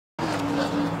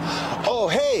Oh,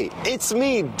 hey, it's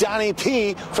me, Donny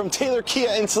P from Taylor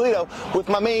Kia in Toledo with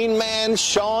my main man,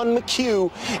 Shawn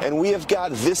McHugh, and we have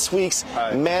got this week's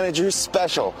Manager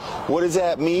Special. What does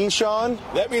that mean, Shawn?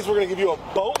 That means we're going to give you a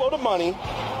boatload of money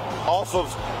off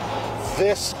of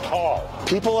this car.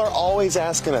 People are always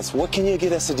asking us, what can you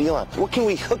get us a deal on? What can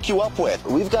we hook you up with?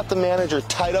 We've got the manager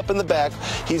tied up in the back.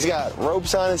 He's got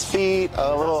ropes on his feet, a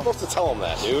little... You're not supposed to tell him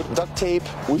that, dude. Duct tape.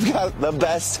 We've got the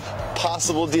best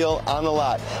possible deal on the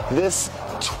lot. This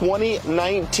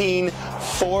 2019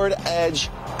 Ford Edge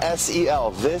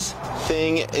SEL. This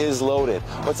thing is loaded.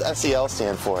 What's SEL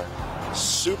stand for?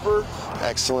 Super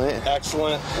excellent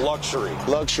luxury.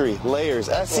 Luxury, layers,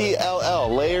 SELL,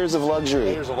 layers of luxury.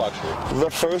 Layers of luxury. The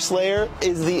first layer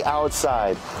is the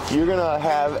outside. You're gonna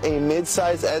have a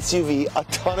mid-size SUV, a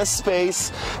ton of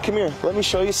space. Come here, let me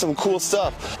show you some cool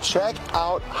stuff. Check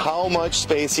out how much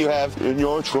space you have in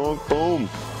your trunk. Boom.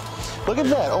 Look at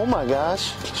that, oh my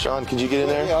gosh. Shawn, could you get in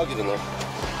there? Yeah, I'll get in there.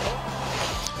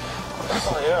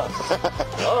 Oh yeah.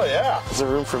 Oh yeah. Is there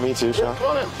room for me too, Shawn?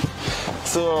 Come on in.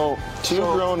 So, two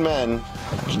grown men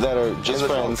that are just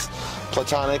friends,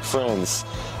 platonic friends,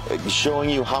 showing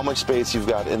you how much space you've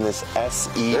got in this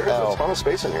SEL. There's a ton of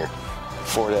space in here.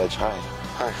 Ford Edge, hi.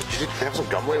 Hi, did you have some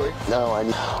gum lately? No,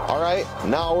 all right,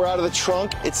 now we're out of the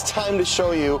trunk. It's time to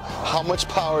show you how much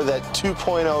power that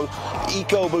 2.0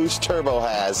 EcoBoost Turbo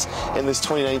has in this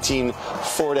 2019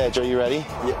 Ford Edge. Are you ready?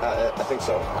 Yeah, I think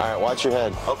so. All right, watch your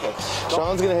head. Okay.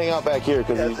 Shawn's gonna hang out back here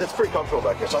because it's pretty comfortable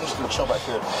back here, so I'm just gonna chill back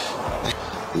here.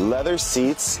 Leather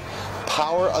seats,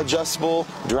 power adjustable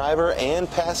driver and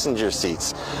passenger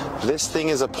seats. This thing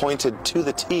is appointed to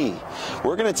the T.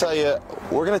 We're gonna tell you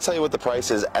what the price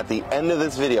is at the end of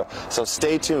this video. So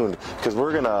stay tuned because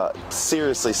we're gonna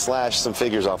seriously slash some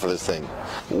figures off of this thing.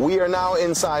 We are now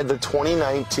inside the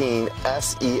 2019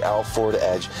 SEL Ford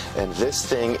Edge, and this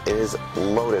thing is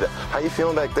loaded. How you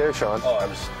feeling back there, Shawn? Oh,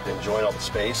 I'm just enjoying all the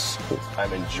space.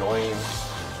 I'm enjoying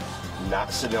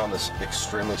not sitting on this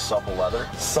extremely supple leather.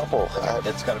 Supple.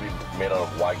 It's got to be made out of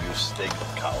Wagyu steak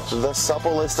cows. The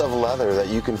supplest of leather that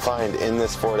you can find in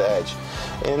this Ford Edge.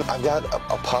 And I've got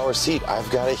a power seat. I've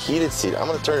got a heated seat. I'm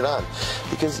going to turn it on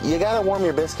because you got to warm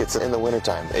your biscuits in the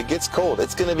wintertime. It gets cold.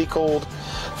 It's going to be cold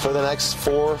for the next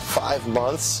 4 or 5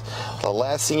 months. The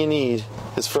last thing you need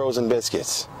is frozen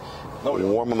biscuits. Nobody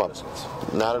warm them up. Biscuits.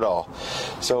 Not at all.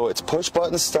 So it's push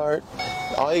button start.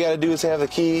 All you got to do is have the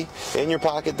key in your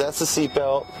pocket. That's the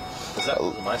seatbelt. Is that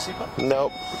my seatbelt?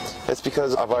 Nope. It's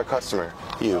because of our customer,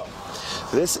 you. Oh.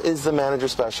 This is the Manager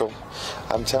Special.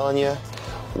 I'm telling you,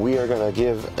 we are going to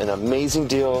give an amazing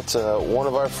deal to one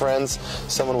of our friends,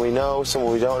 someone we know,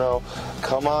 someone we don't know.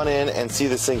 Come on in and see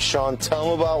this thing. Shawn, tell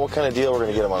them about what kind of deal we're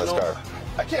going to get them on this car.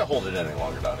 I can't hold it any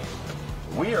longer, Donny.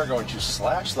 We are going to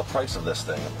slash the price of this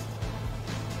thing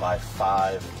by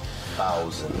 $5,000.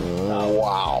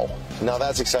 Wow. Now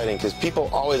that's exciting because people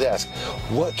always ask,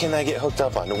 what can I get hooked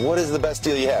up on? What is the best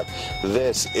deal you have?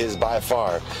 This is by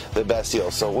far the best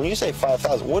deal. So when you say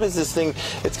 5,000, what is this thing?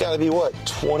 It's got to be what,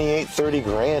 28, 30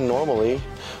 grand normally.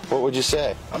 What would you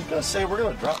say? I'm going to say we're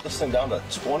going to drop this thing down to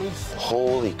 20.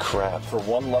 Holy crap. For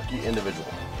one lucky individual.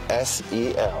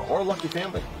 SEL. Or a lucky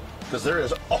family. Because there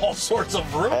is all sorts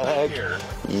of room in here.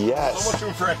 Yes. So much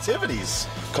room for activities.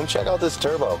 Come check out this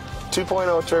turbo.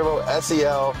 2.0 turbo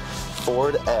SEL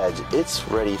Ford Edge. It's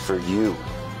ready for you.